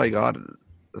what I got.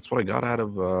 That's what I got out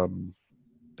of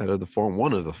the forum.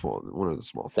 One of the small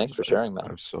things. Thanks for sharing, man. I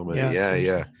have so many.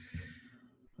 Yeah.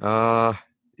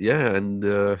 And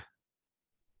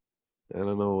I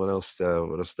don't know what else to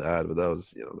add, but that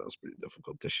was pretty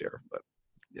difficult to share. But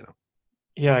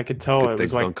yeah, I could tell it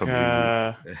was like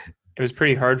it was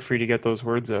pretty hard for you to get those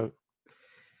words out.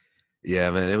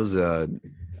 Yeah, man, it was.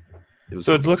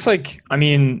 So it looks like, I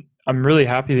mean, I'm really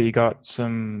happy that you got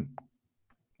some,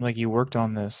 like, you worked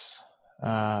on this,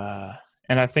 and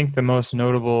I think the most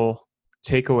notable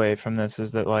takeaway from this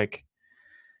is that, like,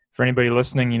 for anybody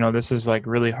listening, this is like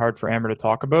really hard for Amer to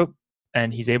talk about,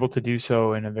 and he's able to do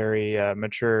so in a very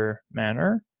mature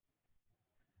manner.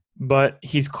 But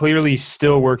he's clearly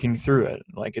still working through it.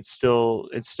 Like, it's still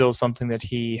something that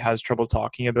he has trouble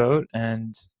talking about,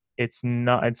 and it's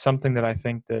something that I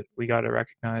think that we got to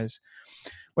recognize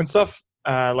when stuff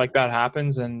like that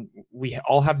happens, and we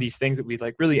all have these things that we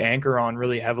like really anchor on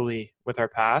really heavily with our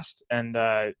past, and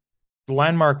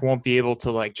Landmark won't be able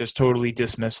to like just totally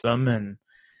dismiss them and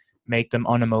make them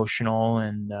unemotional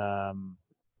and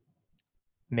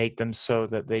make them so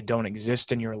that they don't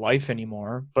exist in your life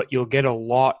anymore, but you'll get a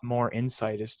lot more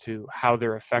insight as to how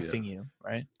they're affecting you,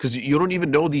 right? Because you don't even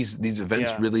know these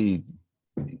events really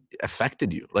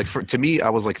affected you. Like, to me, I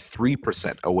was like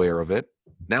 3% aware of it.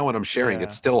 Now when I'm sharing,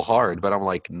 it's still hard, but I'm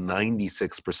like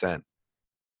 96%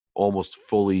 almost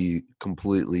fully,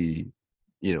 completely,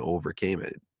 overcame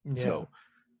it. So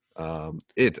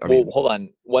hold on.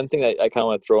 One thing that I kind of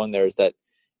want to throw in there is that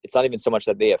it's not even so much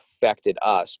that they affected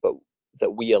us, but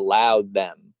that we allowed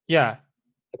them. Yeah.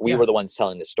 We were the ones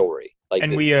telling the story. Like,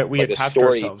 and we attached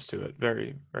ourselves to it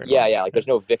very, very much. Yeah. Like, there's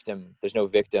no victim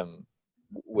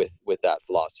with that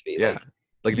philosophy. Yeah.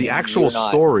 Like the actual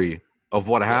story of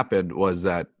what happened was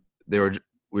that we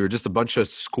were just a bunch of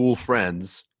school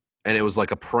friends, and it was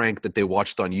like a prank that they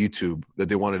watched on YouTube that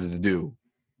they wanted to do.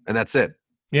 And that's it.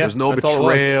 Yeah, there's no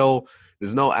betrayal.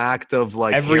 There's no act of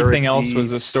like everything heresy. Else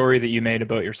was a story that you made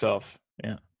about yourself.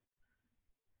 Yeah.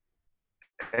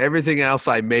 Everything else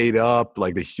I made up,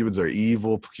 like the humans are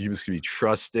evil, humans can be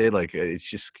trusted. Like, it's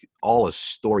just all a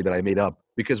story that I made up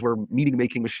because we're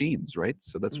making machines, right?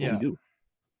 So that's what we do.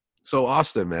 So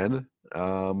Austin, man,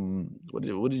 what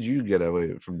did you get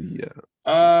away from the?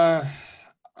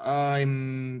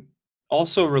 I'm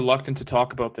also reluctant to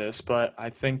talk about this, but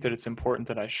I think that it's important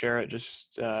that I share it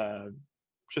just to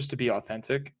be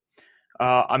authentic.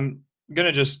 I'm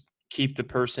gonna just keep the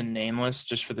person nameless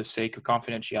just for the sake of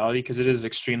confidentiality, because it is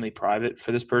extremely private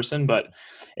for this person, but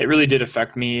it really did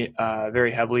affect me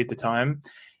very heavily at the time.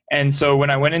 And so when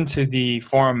I went into the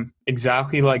forum,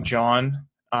 exactly like John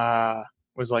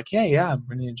was like, yeah, I'm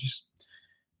gonna just,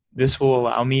 this will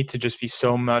allow me to just be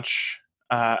so much,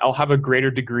 I'll have a greater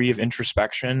degree of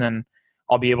introspection, and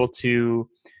I'll be able to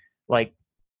like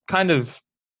kind of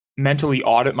mentally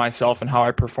audit myself and how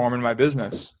I perform in my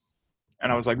business.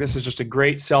 And I was like, this is just a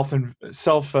great self improvement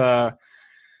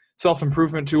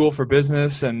tool for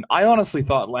business. And I honestly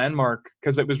thought Landmark,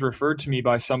 because it was referred to me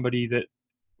by somebody that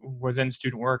was in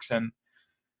Student Works, and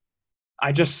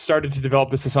I just started to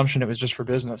develop this assumption it was just for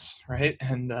business, right?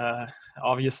 And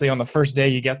obviously, on the first day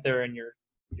you get there, and you're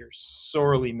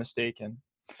sorely mistaken.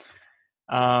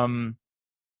 Not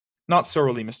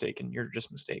sorely mistaken. You're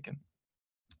just mistaken.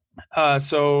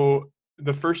 So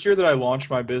the first year that I launched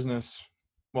my business,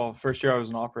 well, first year I was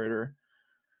an operator,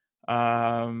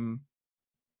 was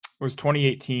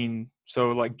 2018.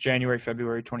 So like January,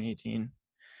 February 2018,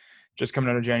 just coming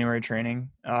out of January training.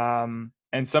 And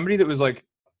somebody that was like,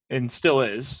 and still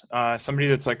is, somebody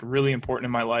that's like really important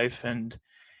in my life and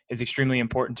is extremely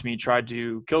important to me, tried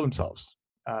to kill themselves.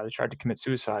 They tried to commit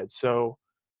suicide. So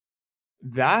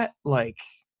that like,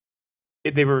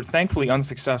 they were thankfully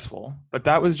unsuccessful, but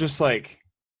that was just like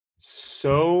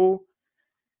so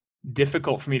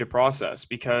difficult for me to process,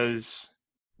 because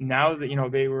now that, you know,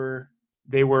 they were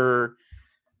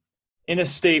in a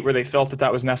state where they felt that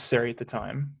that was necessary at the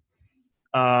time.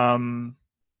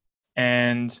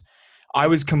 And I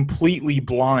was completely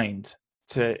blind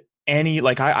to any,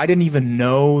 like, I didn't even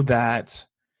know that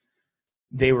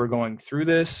they were going through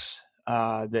this,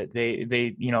 that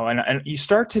they, you know, and you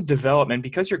start to develop, and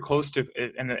because you're close to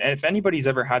it, and if anybody's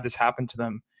ever had this happen to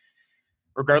them,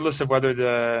 regardless of whether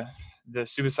the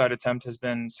suicide attempt has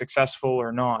been successful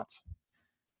or not,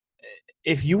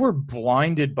 if you were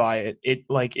blinded by it,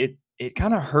 it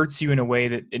kind of hurts you in a way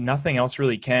that nothing else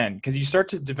really can, because you start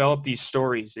to develop these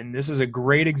stories. And this is a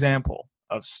great example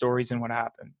of stories and what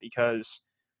happened, because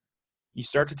you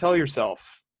start to tell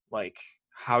yourself, like,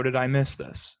 how did I miss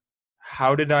this?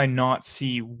 How did I not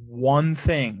see one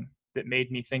thing that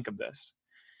made me think of this?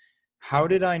 How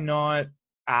did I not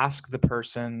ask the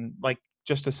person, like,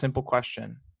 just a simple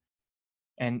question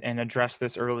and address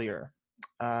this earlier?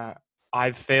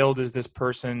 I've failed as this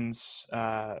person's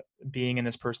being in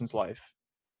this person's life.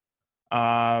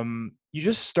 You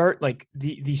just start, like,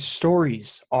 these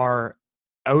stories are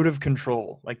out of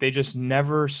control. Like, they just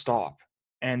never stop.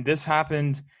 And this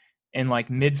happened in like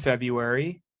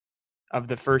mid-February of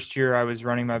the first year I was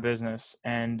running my business.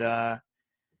 And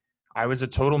I was a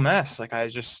total mess. Like,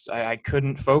 I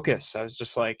couldn't focus. I was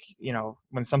just like, you know,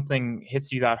 when something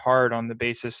hits you that hard on the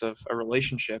basis of a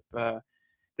relationship that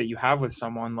you have with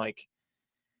someone, like,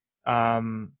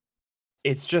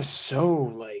 it's just so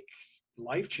like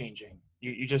life-changing.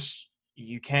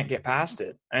 You can't get past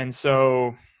it. And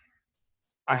so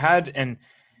I had,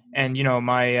 and you know,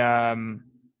 my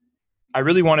I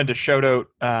really wanted to shout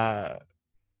out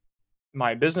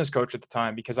my business coach at the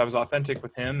time, because I was authentic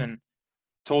with him and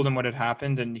told him what had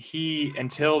happened. And he,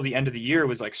 until the end of the year,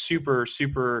 was like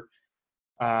super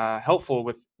helpful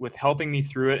with helping me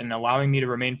through it and allowing me to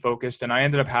remain focused. And I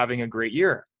ended up having a great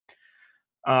year.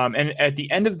 And at the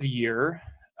end of the year,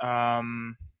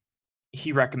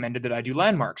 he recommended that I do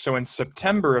Landmark. So in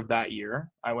September of that year,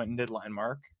 I went and did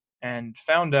Landmark and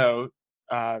found out,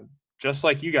 just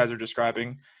like you guys are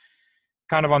describing,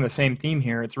 kind of on the same theme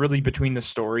here. It's really between the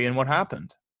story and what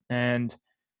happened. And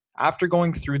after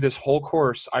going through this whole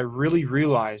course, I really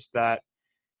realized that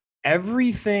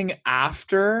everything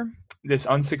after this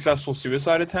unsuccessful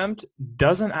suicide attempt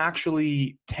doesn't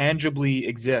actually tangibly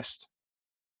exist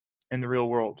in the real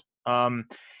world.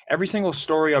 Every single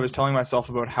story I was telling myself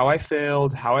about how I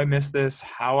failed, how I missed this,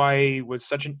 how I was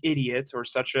such an idiot, or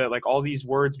such a, like, all these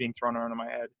words being thrown around in my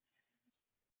head,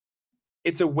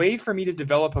 it's a way for me to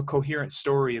develop a coherent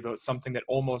story about something that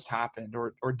almost happened,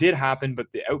 or did happen, but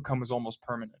the outcome was almost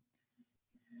permanent.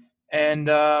 And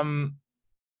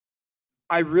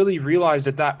I really realized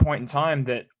at that point in time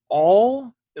that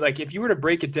if you were to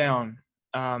break it down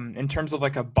in terms of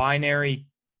like a binary,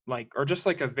 like, or just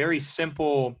like a very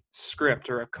simple script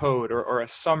or a code or a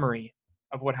summary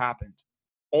of what happened,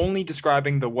 only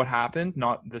describing the what happened,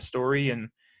 not the story and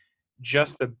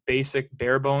just the basic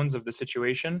bare bones of the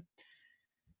situation,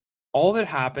 all that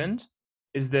happened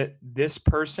is that this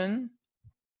person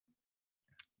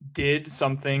did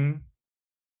something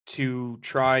to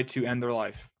try to end their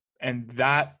life. And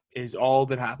that is all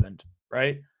that happened,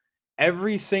 right?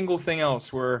 Every single thing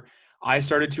else where I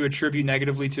started to attribute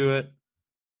negatively to it,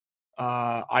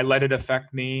 I let it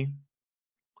affect me.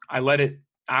 I let it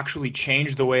actually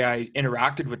change the way I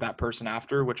interacted with that person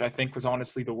after, which I think was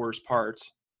honestly the worst part.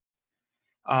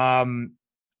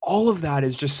 All of that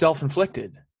is just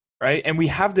self-inflicted, right? And we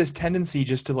have this tendency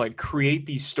just to like create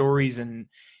these stories and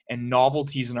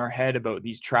novelties in our head about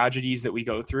these tragedies that we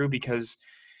go through because,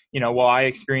 well, I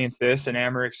experienced this and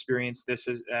Amber experienced this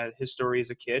as his story as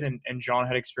a kid, and John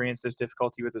had experienced this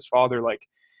difficulty with his father. Like,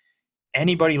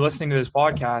 anybody listening to this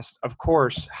podcast, of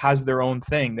course, has their own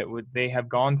thing that they have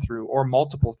gone through, or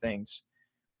multiple things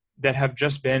that have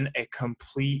just been a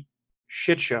complete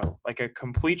shit show, like a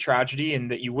complete tragedy, and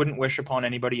that you wouldn't wish upon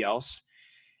anybody else.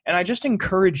 And I just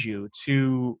encourage you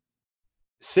to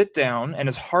sit down, and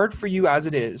as hard for you as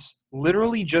it is,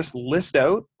 literally just list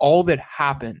out all that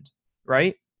happened,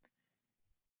 right?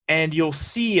 And you'll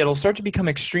see it'll start to become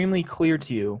extremely clear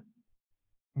to you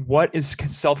what is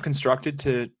self-constructed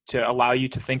to allow you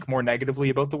to think more negatively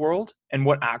about the world and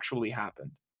what actually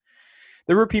happened.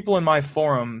 There were people in my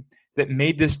forum that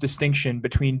made this distinction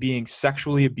between being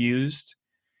sexually abused,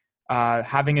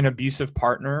 having an abusive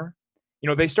partner.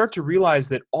 They start to realize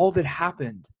that all that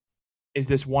happened is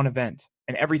this one event,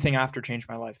 and everything after changed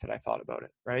my life that I thought about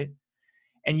it, right?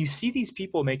 And you see these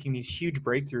people making these huge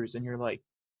breakthroughs, and you're like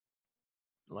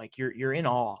you're in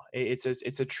awe. It's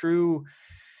a true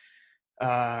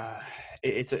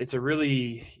it's a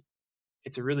really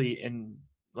in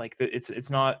like it's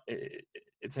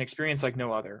an experience like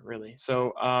no other, really.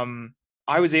 So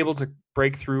I was able to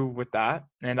break through with that,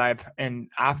 and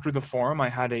after the forum I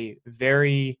had a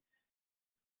very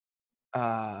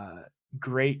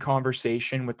great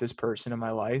conversation with this person in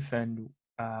my life, and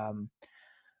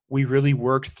we really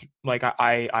worked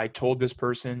I told this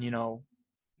person,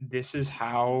 this is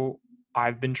how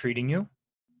I've been treating you,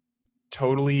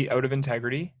 totally out of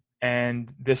integrity,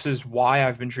 and this is why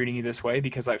I've been treating you this way,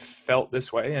 because I've felt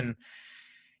this way.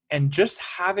 And just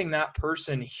having that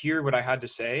person hear what I had to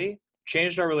say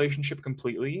changed our relationship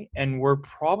completely. And we're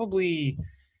probably,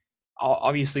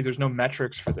 obviously there's no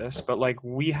metrics for this, but like,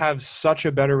 we have such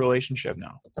a better relationship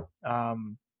now.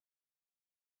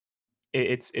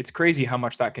 It's crazy how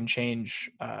much that can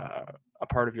change a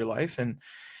part of your life. And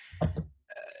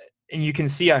you can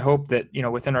see, I hope that,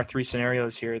 within our three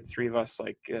scenarios here, the three of us,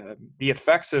 like the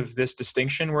effects of this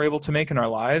distinction we're able to make in our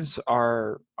lives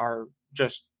are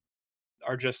just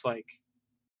like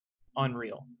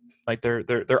unreal. Like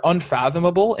they're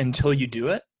unfathomable until you do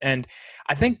it. And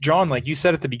I think, John, like you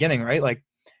said at the beginning, right? Like,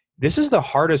 this is the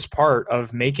hardest part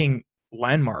of making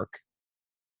Landmark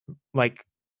like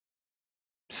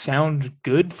sound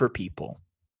good for people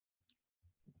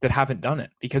that haven't done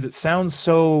it, because it sounds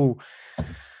so,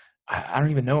 I don't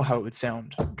even know how it would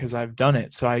sound because I've done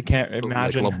it, so I can't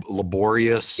imagine. Like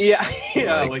laborious. Yeah,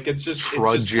 like it's just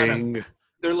trudging. It's just kind of,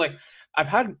 they're like, I've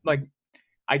had like,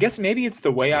 I guess maybe it's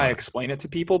the way I explain it to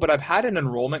people, but I've had an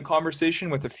enrollment conversation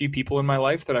with a few people in my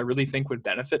life that I really think would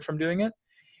benefit from doing it.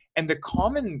 And the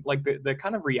common, like the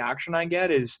kind of reaction I get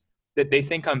is that they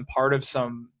think I'm part of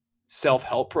some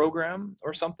self-help program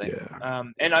or something. Yeah.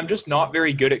 And I'm just not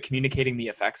very good at communicating the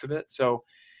effects of it. So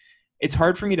it's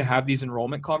hard for me to have these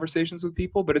enrollment conversations with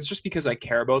people, but it's just because I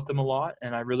care about them a lot,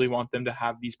 and I really want them to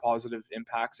have these positive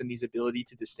impacts and these ability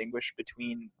to distinguish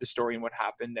between the story and what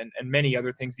happened, and many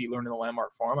other things that you learn in the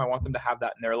Landmark Forum. I want them to have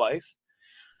that in their life.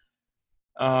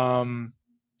 So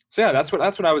yeah, that's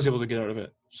what I was able to get out of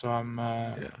it. So I'm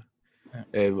yeah.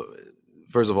 Hey,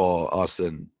 first of all,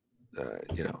 Austin,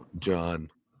 John,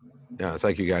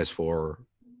 thank you guys for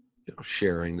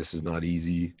sharing. This is not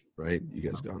easy, right? You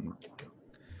guys gone.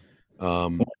 Well,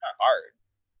 it's not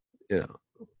hard.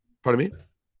 Pardon me?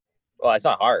 Well, it's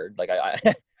not hard. Like I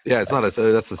yeah, it's not. That's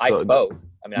the. I spoke.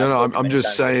 I mean, no. I'm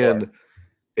just saying, before.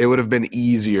 It would have been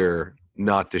easier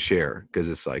not to share, because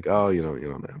it's like, oh, you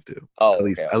don't have to. Oh,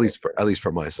 at least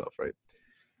for myself, right?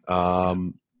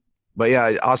 But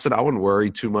yeah, Austin, I wouldn't worry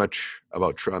too much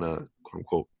about trying to quote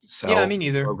unquote sell. Yeah, me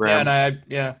neither. Program.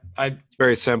 Yeah, and it's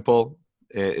very simple.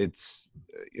 It's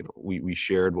we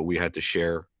shared what we had to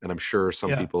share, and I'm sure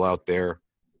some people out there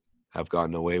have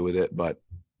gotten away with it, but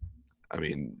I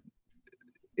mean,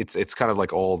 it's kind of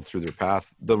like all through their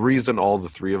path. The reason all the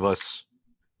three of us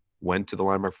went to the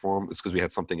Landmark Forum is because we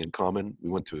had something in common. We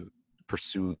went to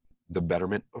pursue the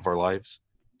betterment of our lives.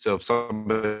 So if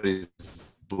somebody's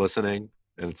listening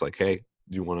and it's like, hey,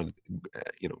 do you want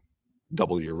to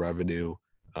double your revenue,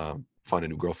 find a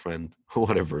new girlfriend,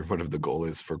 whatever the goal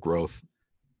is for growth,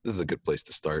 this is a good place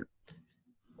to start.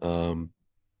 But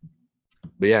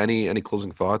yeah, any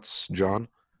closing thoughts, John?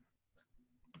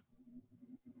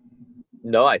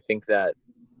 No, I think that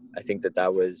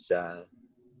was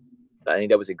I think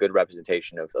that was a good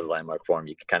representation of the Landmark Forum.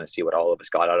 You can kind of see what all of us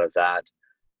got out of that,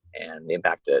 and the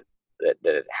impact that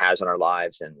it has on our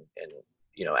lives. And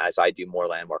as I do more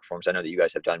Landmark Forums, I know that you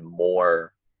guys have done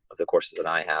more of the courses than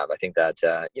I have. I think that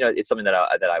it's something that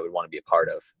I would want to be a part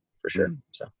of for sure.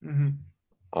 So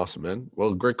awesome, man.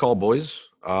 Well, great call, boys.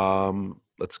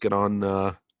 Let's get on.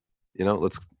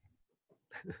 Let's.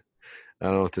 I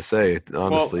don't know what to say,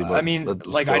 honestly. Well,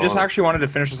 but I just actually wanted to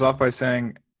finish this off by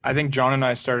saying, I think John and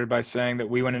I started by saying that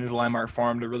we went into the Landmark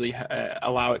Forum to really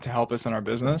allow it to help us in our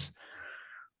business.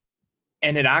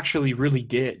 And it actually really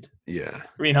did. Yeah.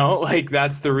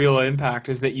 That's the real impact,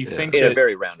 is that you think in a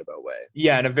very roundabout way.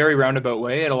 Yeah, in a very roundabout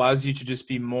way. It allows you to just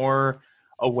be more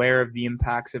aware of the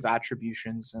impacts of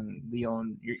attributions and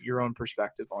your own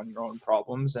perspective on your own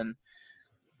problems. And,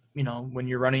 when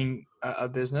you're running a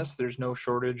business, there's no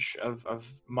shortage of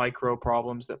micro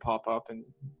problems that pop up and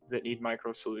that need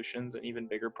micro solutions, and even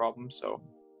bigger problems. So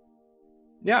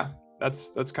yeah,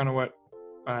 that's kind of what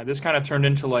this kind of turned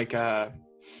into, like a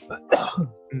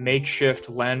makeshift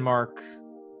Landmark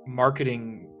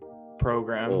marketing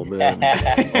program. Oh man.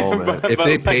 If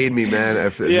they paid me, man,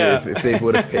 if they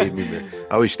would have paid me, man,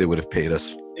 I wish they would have paid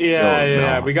us.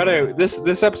 Yeah. We gotta.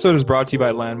 This episode is brought to you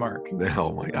by Landmark.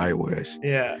 Oh my, I wish.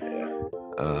 Yeah.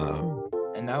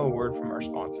 And now a word from our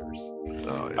sponsors.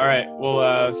 Oh, yeah. All right.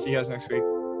 We'll see you guys next week.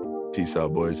 Peace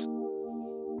out, boys.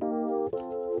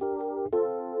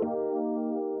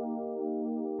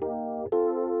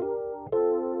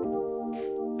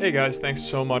 Hey guys, thanks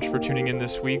so much for tuning in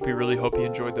this week. We really hope you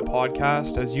enjoyed the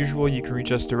podcast. As usual, you can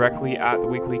reach us directly at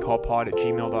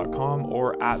theweeklycallpod@gmail.com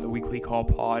or at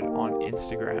theweeklycallpod on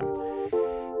Instagram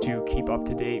to keep up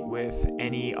to date with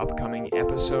any upcoming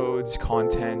episodes,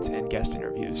 content, and guest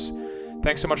interviews.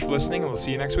 Thanks so much for listening, and we'll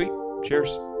see you next week.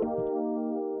 Cheers.